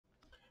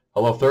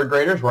Hello, third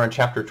graders. We're in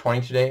chapter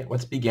 20 today.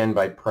 Let's begin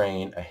by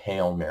praying a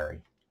Hail Mary.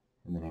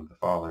 In the name of the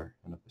Father,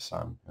 and of the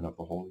Son, and of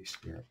the Holy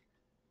Spirit.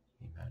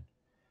 Amen.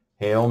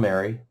 Hail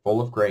Mary, full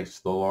of grace,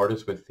 the Lord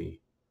is with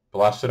thee.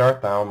 Blessed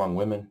art thou among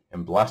women,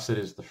 and blessed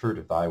is the fruit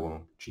of thy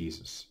womb,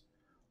 Jesus.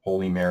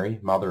 Holy Mary,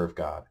 Mother of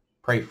God,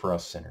 pray for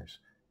us sinners,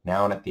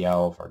 now and at the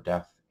hour of our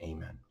death.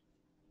 Amen.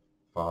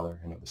 Father,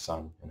 and of the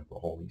Son, and of the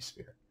Holy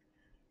Spirit.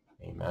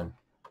 Amen.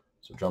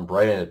 So jump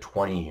right into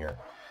 20 here.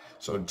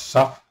 So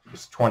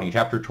it's 20,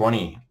 chapter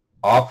 20,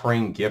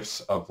 offering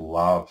gifts of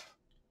love.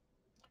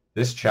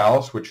 This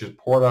chalice which is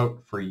poured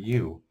out for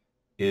you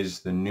is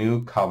the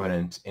new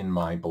covenant in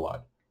my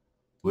blood.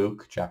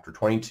 Luke chapter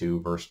 22,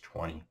 verse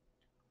 20.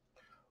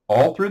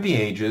 All through the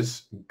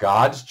ages,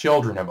 God's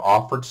children have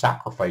offered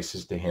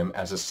sacrifices to him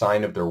as a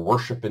sign of their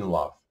worship and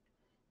love.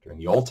 During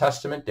the Old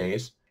Testament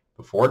days,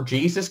 before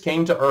Jesus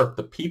came to earth,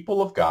 the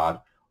people of God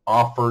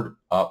offered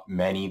up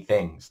many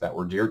things that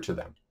were dear to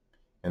them.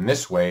 In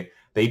this way,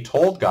 they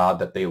told God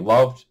that they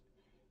loved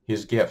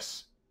his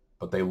gifts,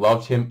 but they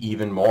loved him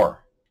even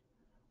more.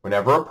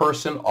 Whenever a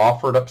person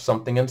offered up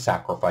something in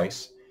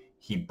sacrifice,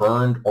 he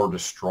burned or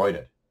destroyed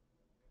it.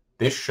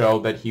 This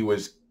showed that he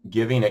was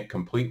giving it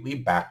completely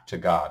back to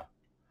God.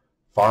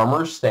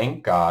 Farmers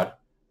thank God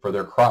for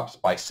their crops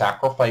by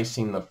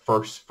sacrificing the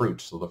first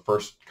fruits, so the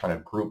first kind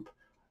of group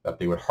that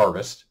they would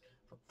harvest,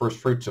 first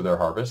fruits of their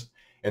harvest.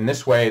 In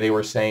this way, they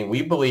were saying,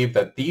 we believe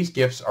that these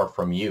gifts are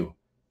from you.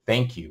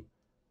 Thank you.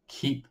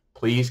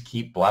 Please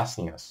keep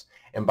blessing us.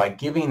 And by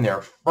giving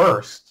their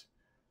first,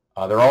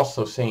 they're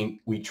also saying,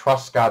 we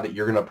trust God that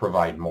you're going to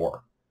provide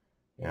more.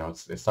 You know,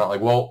 it's not like,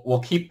 well, we'll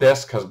keep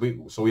this because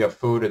we have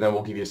food and then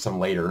we'll give you some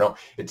later. No,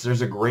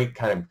 there's a great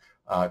kind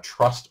of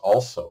trust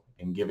also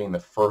in giving the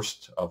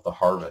first of the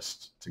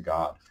harvest to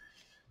God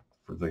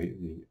for the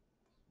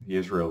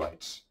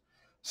Israelites.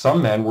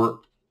 Some men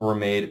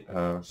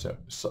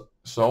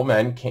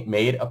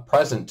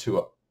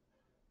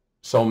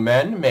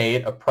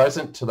made a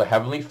present to the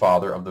Heavenly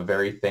Father of the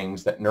very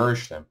things that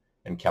nourished them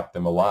and kept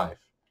them alive.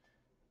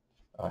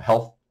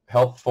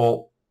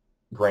 Healthful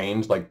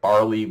grains like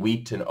barley,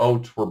 wheat, and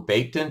oats were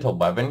baked into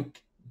leavened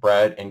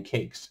bread and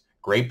cakes.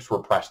 Grapes were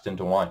pressed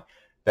into wine.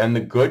 Then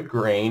the good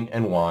grain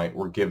and wine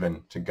were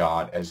given to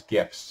God as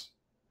gifts.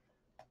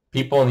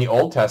 People in the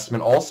Old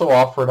Testament also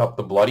offered up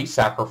the bloody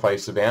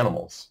sacrifice of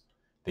animals.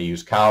 They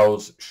used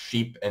cows,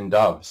 sheep, and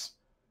doves.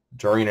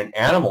 During an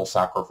animal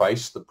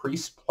sacrifice, the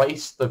priest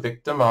placed the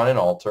victim on an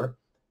altar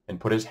and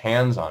put his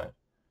hands on it.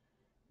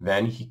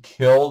 Then he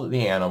killed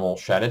the animal,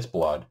 shed its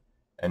blood,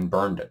 and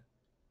burned it.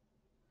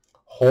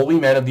 Holy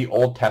men of the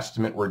Old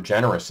Testament were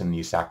generous in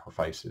these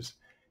sacrifices.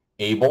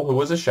 Abel, who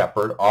was a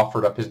shepherd,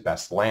 offered up his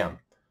best lamb.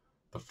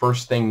 The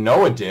first thing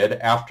Noah did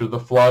after the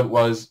flood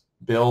was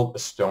build a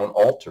stone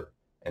altar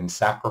and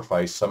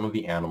sacrifice some of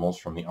the animals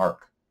from the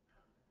ark.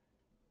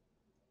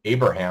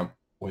 Abraham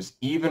was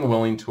even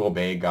willing to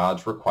obey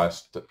God's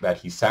request that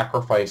he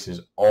sacrifice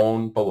his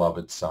own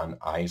beloved son,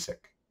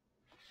 Isaac.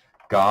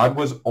 God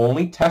was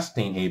only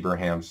testing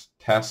Abraham's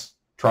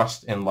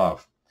trust and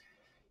love.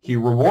 He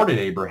rewarded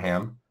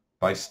Abraham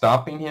by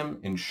stopping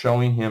him and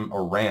showing him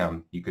a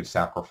ram he could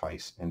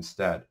sacrifice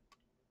instead.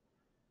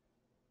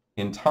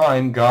 In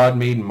time, God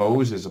made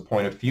Moses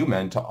appoint a few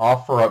men to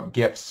offer up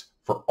gifts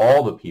for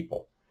all the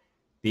people.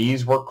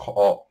 These were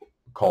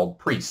called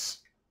priests.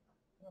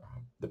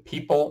 The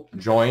people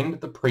joined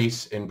the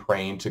priests in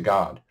praying to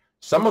God.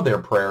 Some of their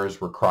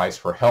prayers were cries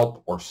for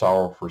help or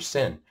sorrow for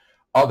sin.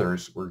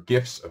 Others were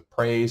gifts of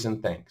praise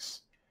and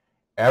thanks.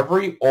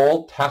 Every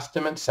Old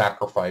Testament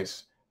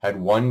sacrifice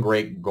had one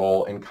great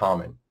goal in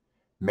common.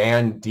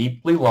 Man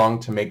deeply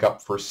longed to make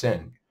up for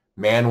sin.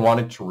 Man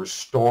wanted to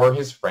restore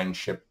his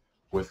friendship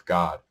with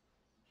God.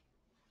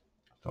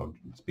 So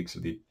it speaks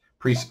of the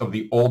priests of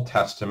the Old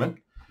Testament,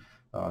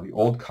 the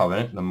Old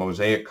Covenant, the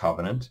Mosaic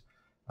Covenant.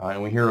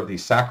 And we hear of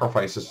these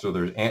sacrifices, so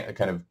there's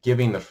kind of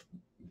giving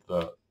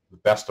the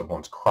best of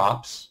one's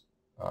crops,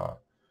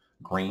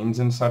 grains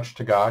and such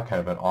to God, kind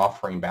of an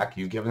offering back.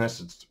 You've given us,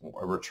 it's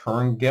a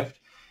return gift.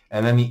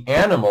 And then the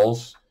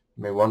animals,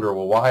 you may wonder,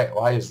 well,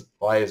 why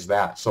is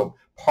that? So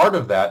part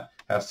of that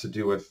has to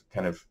do with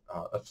kind of,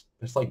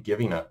 it's like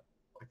giving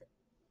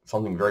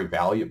something very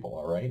valuable,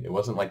 all right? It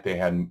wasn't like they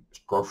had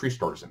grocery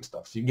stores and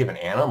stuff. So you give an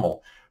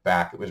animal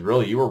back. It was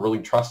really, you were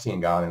really trusting in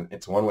God, and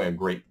it's one way of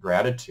great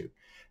gratitude.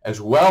 As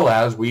well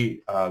as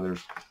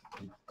there's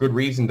good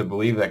reason to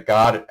believe that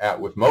God,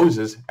 with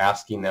Moses,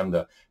 asking them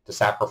to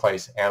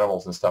sacrifice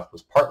animals and stuff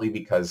was partly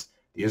because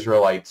the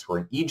Israelites were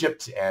in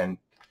Egypt, and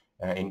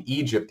in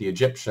Egypt, the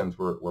Egyptians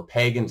were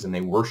pagans, and they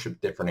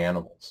worshipped different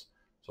animals.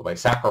 So by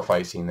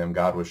sacrificing them,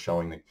 God was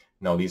showing that,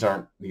 no, these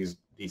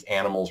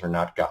animals are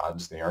not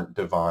gods. They aren't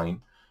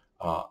divine.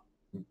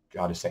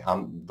 God is saying,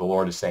 the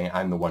Lord is saying,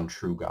 I'm the one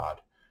true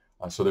God.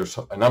 So there's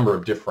a number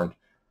of different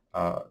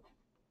kind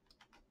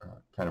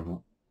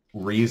of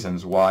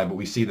reasons why, but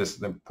we see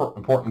the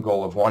important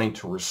goal of wanting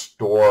to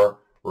restore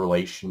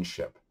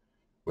relationship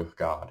with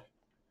God,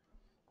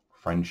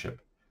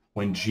 friendship.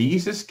 When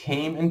Jesus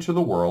came into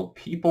the world,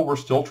 people were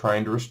still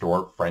trying to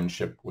restore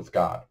friendship with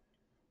God.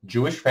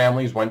 Jewish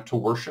families went to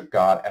worship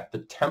God at the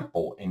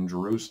temple in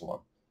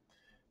Jerusalem.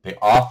 They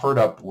offered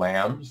up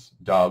lambs,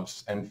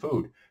 doves, and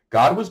food.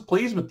 God was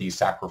pleased with these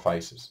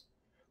sacrifices,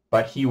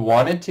 but he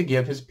wanted to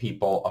give his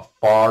people a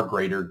far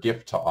greater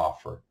gift to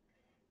offer.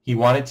 He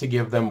wanted to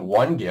give them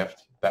one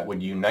gift that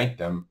would unite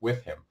them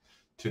with him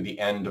to the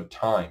end of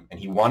time, and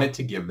he wanted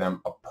to give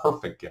them a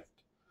perfect gift.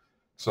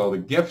 So the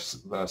gifts,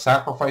 the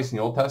sacrifice in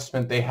the Old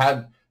Testament,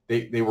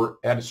 they were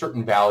at a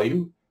certain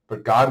value,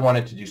 but God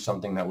wanted to do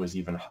something that was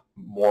even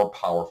more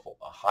powerful,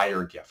 a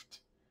higher gift.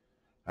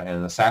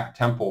 And the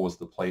temple was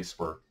the place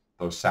where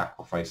those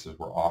sacrifices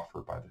were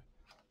offered by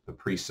the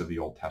priests of the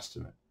Old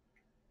Testament.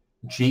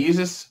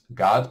 Jesus,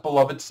 God's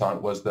beloved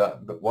Son, was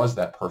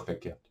that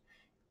perfect gift.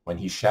 When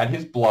he shed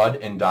his blood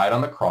and died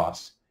on the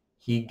cross,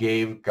 he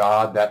gave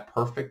God that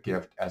perfect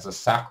gift as a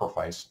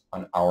sacrifice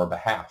on our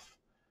behalf.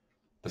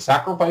 The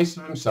sacrifice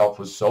of himself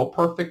was so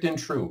perfect and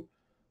true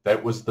that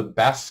it was the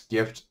best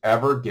gift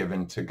ever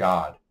given to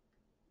God.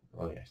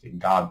 Well, yeah,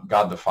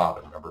 God the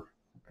Father, remember?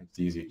 It's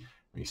easy.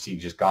 When you see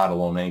just God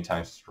alone, many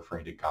times it's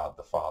referring to God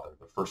the Father,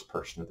 the first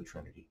person of the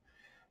Trinity.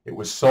 It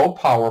was so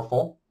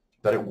powerful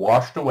that it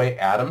washed away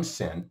Adam's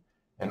sin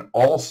and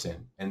all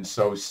sin, and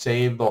so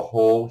saved the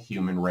whole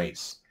human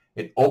race.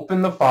 It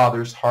opened the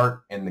Father's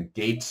heart and the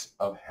gates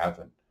of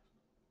heaven.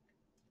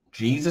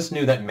 Jesus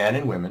knew that men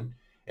and women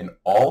in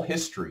all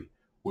history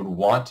would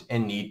want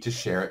and need to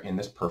share in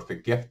this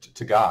perfect gift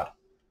to God.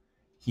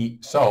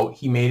 So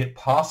he made it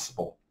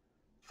possible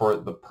for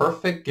the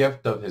perfect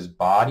gift of his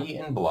body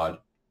and blood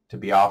to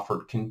be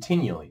offered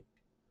continually.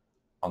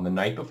 On the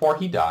night before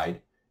he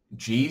died,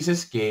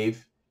 Jesus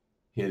gave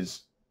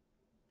his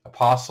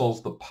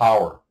apostles the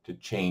power to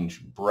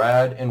change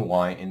bread and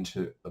wine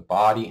into the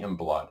body and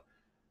blood,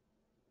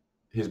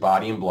 his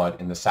body and blood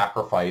in the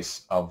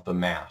sacrifice of the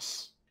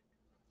Mass.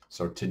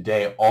 So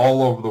today,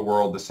 all over the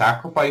world, the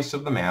sacrifice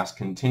of the Mass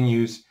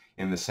continues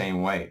in the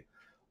same way.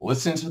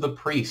 Listen to the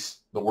priest,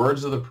 the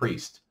words of the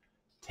priest.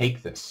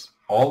 Take this,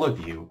 all of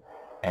you,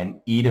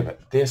 and eat of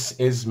it. This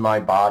is my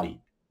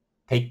body.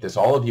 Take this,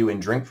 all of you,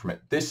 and drink from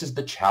it. This is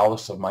the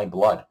chalice of my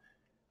blood.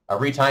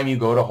 Every time you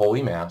go to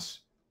Holy Mass,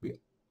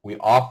 we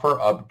offer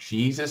up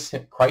Jesus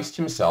Christ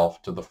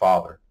himself to the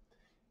Father.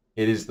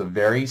 It is the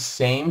very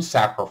same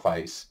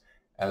sacrifice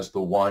as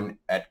the one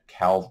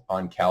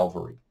on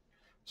Calvary.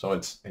 So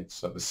it's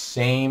the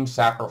same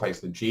sacrifice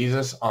that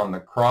Jesus on the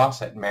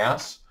cross at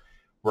Mass.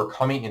 We're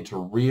coming into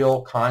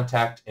real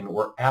contact, and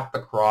we're at the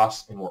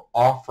cross, and we're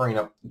offering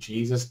up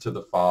Jesus to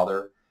the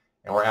Father,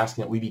 and we're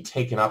asking that we be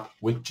taken up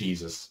with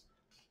Jesus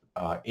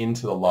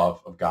into the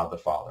love of God the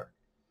Father.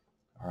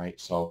 All right,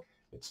 so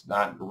it's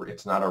not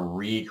a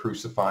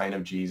re-crucifying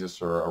of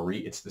Jesus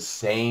it's the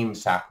same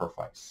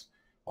sacrifice.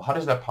 Well, how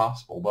is that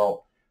possible?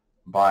 Well,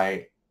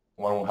 by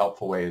one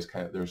helpful way is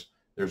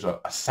there's a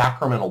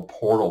sacramental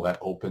portal that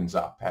opens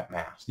up at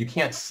Mass. You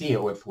can't see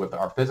it with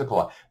our physical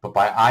eye, but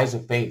by eyes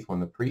of faith, when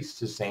the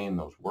priest is saying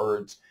those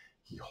words,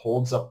 he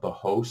holds up the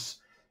hosts,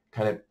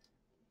 kind of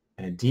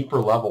at a deeper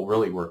level.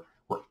 Really, we're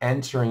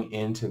entering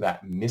into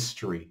that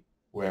mystery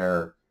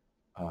where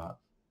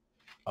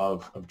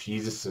of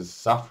Jesus'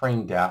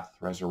 suffering, death,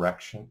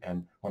 resurrection,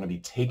 and want to be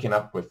taken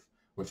up with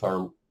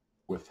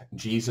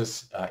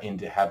Jesus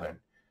into heaven.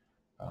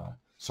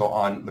 So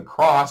on the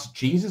cross,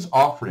 Jesus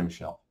offered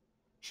himself,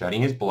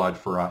 shedding his blood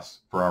for us,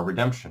 for our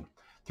redemption.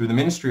 Through the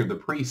ministry of the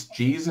priest,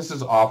 Jesus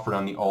is offered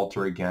on the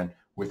altar again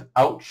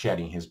without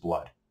shedding his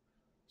blood.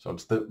 So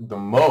it's the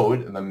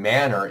mode and the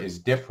manner is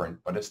different,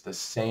 but it's the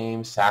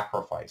same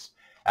sacrifice.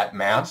 At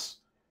Mass,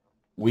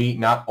 we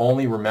not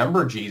only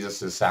remember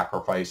Jesus'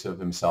 sacrifice of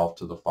himself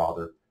to the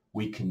Father,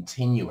 we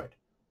continue it.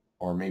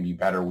 Or maybe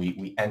better,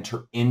 we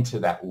enter into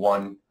that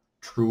one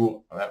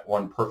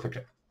perfect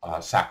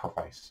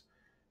sacrifice.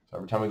 So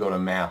every time we go to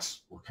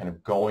Mass, we're kind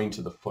of going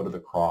to the foot of the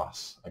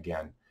cross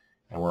again,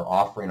 and we're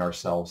offering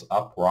ourselves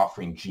up. We're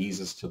offering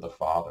Jesus to the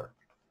Father,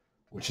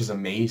 which is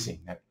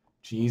amazing that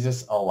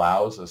Jesus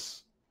allows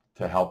us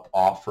to help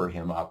offer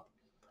him up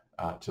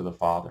to the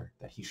Father,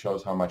 that he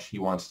shows how much he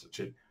wants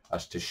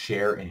us to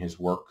share in his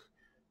work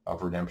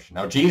of redemption.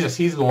 Now, Jesus,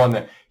 he's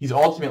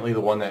ultimately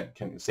the one that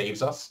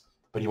saves us,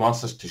 but he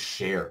wants us to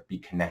share, be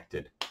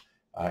connected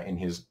in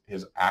his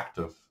act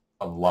of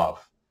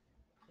love,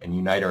 and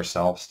unite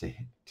ourselves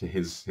to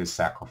his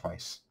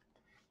sacrifice.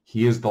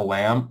 He is the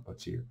Lamb.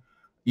 Let's see here.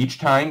 Each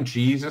time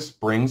Jesus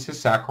brings his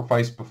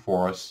sacrifice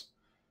before us,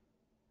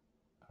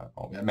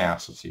 at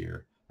Mass, let's see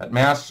here. At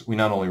Mass, we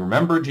not only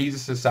remember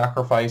Jesus'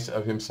 sacrifice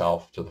of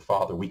himself to the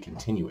Father, we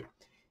continue it.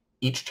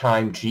 Each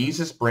time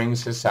Jesus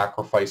brings his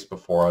sacrifice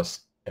before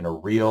us in a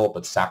real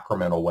but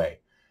sacramental way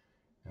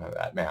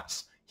at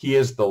Mass. He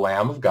is the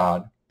Lamb of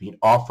God being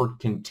offered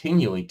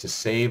continually to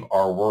save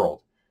our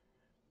world.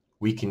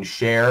 We can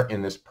share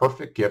in this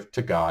perfect gift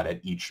to God at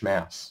each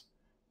Mass.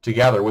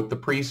 Together with the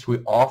priest,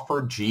 we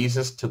offer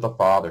Jesus to the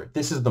Father.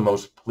 This is the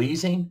most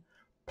pleasing,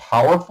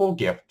 powerful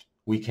gift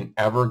we can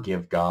ever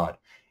give God.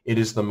 It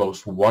is the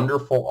most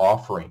wonderful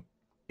offering.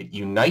 It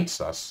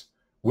unites us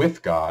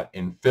with God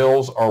and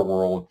fills our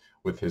world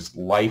with his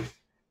life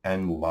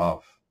and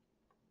love.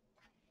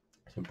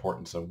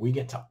 importance of we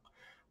get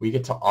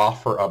to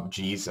offer up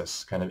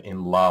Jesus kind of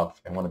in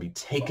love and want to be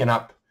taken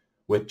up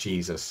with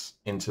Jesus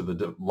into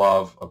the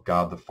love of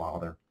God the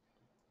Father.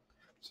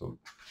 So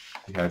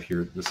we have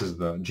here, this is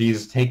the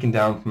Jesus taken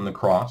down from the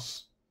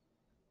cross.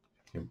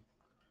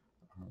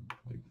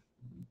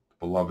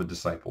 Beloved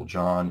disciple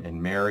John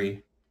and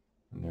Mary,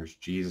 and there's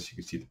Jesus. You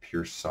can see the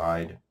pierced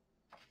side.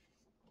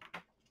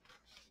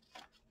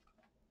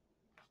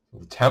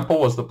 The temple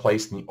was the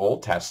place in the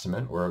Old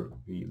Testament where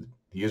the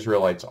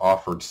Israelites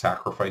offered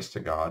sacrifice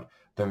to God.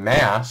 The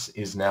Mass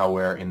is now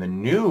where in the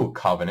new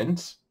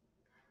covenant,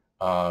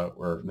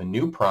 where the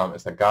new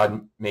promise that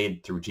God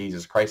made through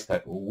Jesus Christ,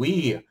 that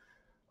we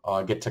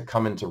get to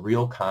come into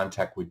real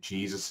contact with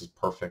Jesus'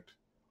 perfect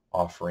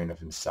offering of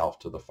himself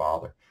to the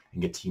Father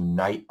and get to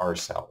unite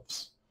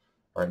ourselves.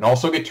 All right, and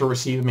also get to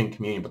receive him in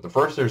communion. But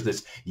first there's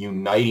this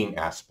uniting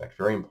aspect,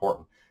 very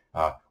important.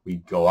 We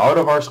go out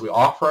of we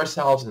offer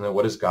ourselves, and then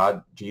what does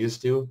Jesus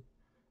do?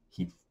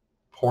 He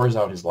pours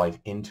out his life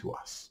into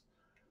us.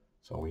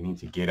 So we need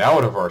to get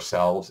out of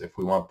ourselves if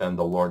we want then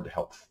the Lord to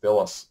help fill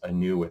us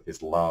anew with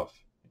his love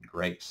and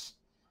grace.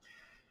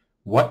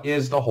 What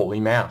is the Holy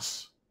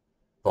Mass?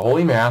 The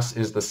Holy Mass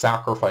is the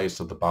sacrifice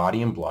of the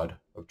body and blood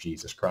of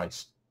Jesus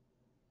Christ.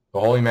 The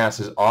Holy Mass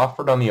is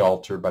offered on the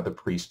altar by the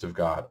priest of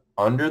God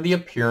under the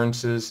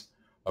appearances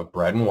of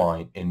bread and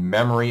wine in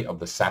memory of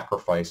the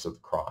sacrifice of the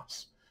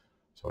cross.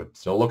 So it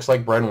still looks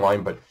like bread and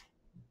wine, but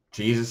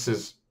Jesus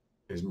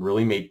is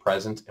really made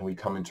present, and we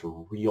come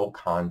into real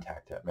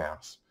contact at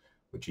Mass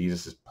with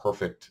Jesus'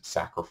 perfect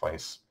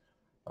sacrifice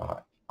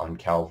on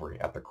Calvary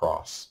at the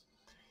cross.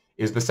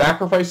 Is the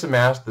sacrifice of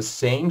Mass the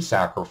same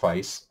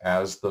sacrifice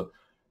as the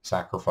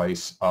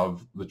sacrifice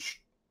of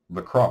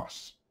the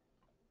cross?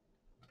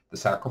 The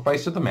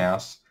sacrifice of the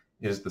Mass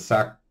is the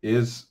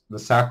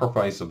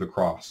sacrifice of the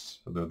cross.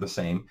 So they're the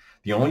same.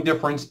 The only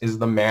difference is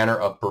the manner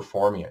of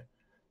performing it.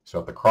 So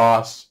at the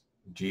cross,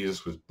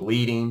 Jesus was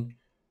bleeding.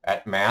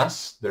 At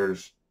Mass,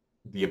 there's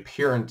the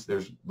appearance.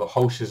 There's the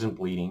host isn't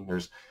bleeding.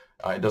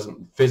 It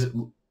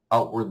doesn't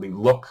outwardly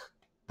look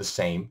the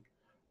same,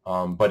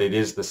 but it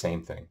is the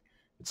same thing.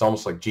 It's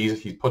almost like Jesus.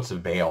 He puts a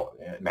veil.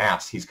 At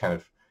Mass, he's kind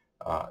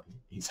of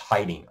he's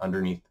hiding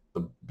underneath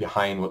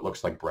behind what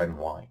looks like bread and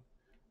wine.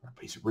 But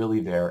he's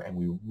really there, and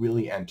we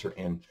really enter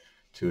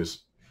into his,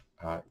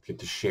 get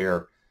to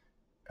share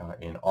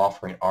in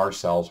offering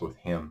ourselves with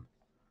him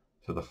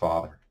to the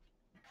Father.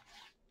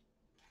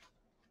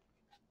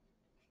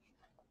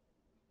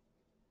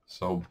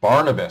 So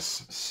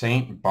Barnabas,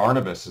 Saint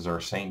Barnabas is our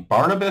saint.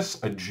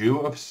 Barnabas, a Jew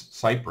of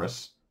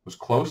Cyprus, was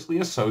closely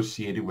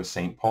associated with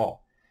Saint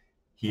Paul.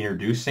 He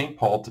introduced Saint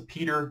Paul to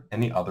Peter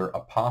and the other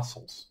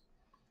apostles.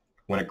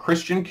 When a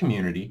Christian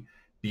community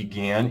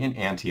began in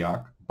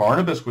Antioch,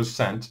 Barnabas was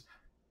sent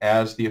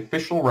as the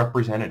official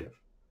representative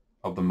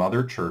of the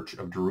Mother Church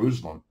of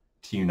Jerusalem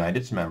to unite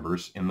its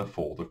members in the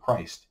fold of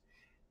Christ.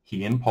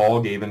 He and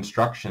Paul gave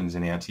instructions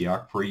in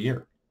Antioch for a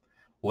year.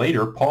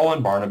 Later, Paul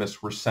and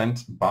Barnabas were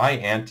sent by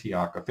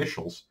Antioch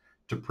officials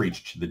to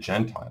preach to the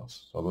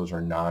Gentiles. So those are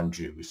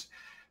non-Jews.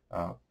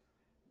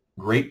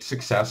 Great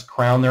success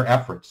crowned their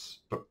efforts,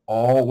 but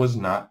all was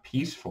not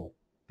peaceful.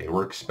 They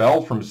were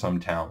expelled from some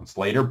towns.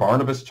 Later,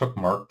 Barnabas took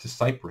Mark to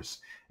Cyprus,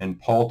 and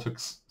Paul took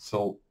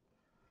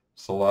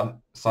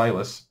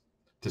Silas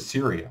to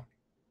Syria.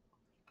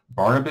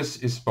 Barnabas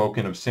is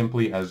spoken of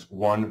simply as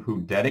one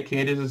who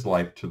dedicated his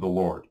life to the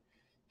Lord.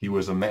 He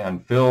was a man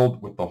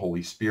filled with the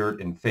Holy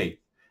Spirit and faith,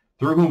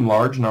 through whom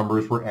large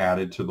numbers were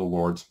added to the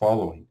Lord's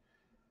following.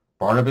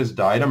 Barnabas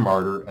died a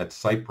martyr at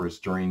Cyprus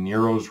during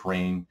Nero's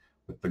reign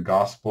with the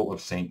Gospel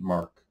of St.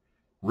 Mark,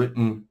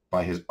 written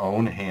by his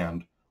own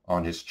hand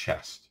on his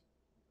chest.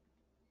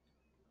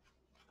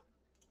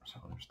 So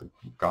there's the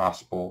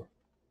Gospel,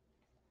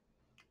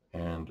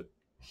 and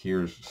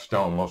here's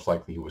stone. Most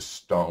likely he was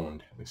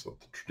stoned, at least what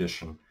the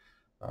tradition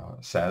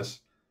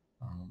says.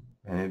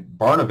 And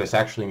Barnabas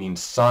actually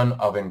means son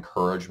of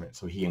encouragement,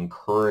 so he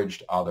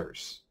encouraged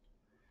others.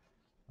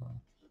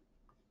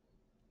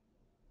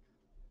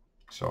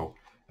 So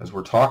as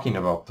we're talking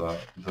about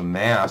the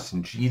Mass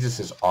and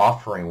Jesus'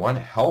 offering, one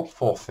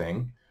helpful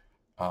thing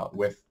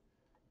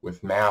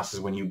with Mass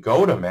is when you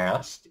go to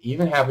Mass,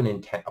 even have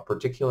a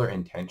particular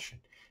intention.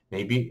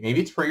 Maybe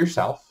it's for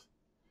yourself.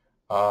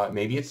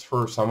 Maybe it's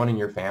for someone in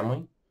your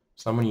family,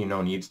 someone you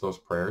know needs those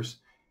prayers.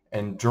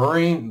 And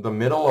during the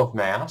middle of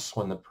Mass,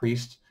 when the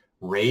priest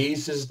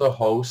raises the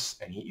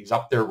host and he's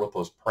up there with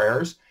those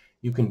prayers,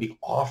 you can be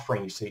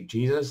offering. You say,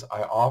 Jesus,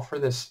 I offer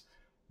this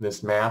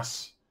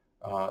Mass,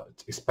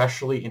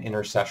 especially in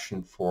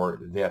intercession for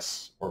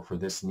this or for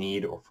this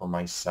need or for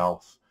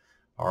myself.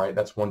 All right,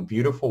 that's one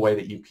beautiful way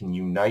that you can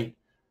unite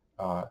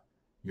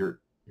your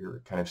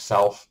kind of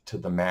self to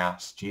the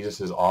Mass.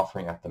 Jesus is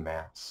offering at the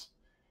Mass.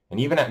 And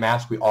even at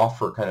Mass, we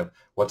offer kind of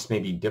what's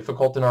maybe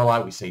difficult in our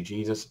life. We say,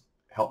 Jesus,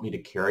 help me to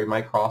carry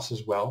my cross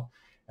as well.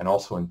 And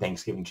also in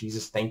Thanksgiving,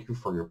 Jesus, thank you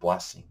for your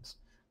blessings.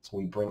 So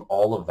we bring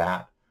all of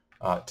that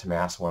to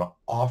Mass. I want to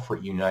offer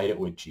it, unite it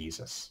with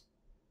Jesus.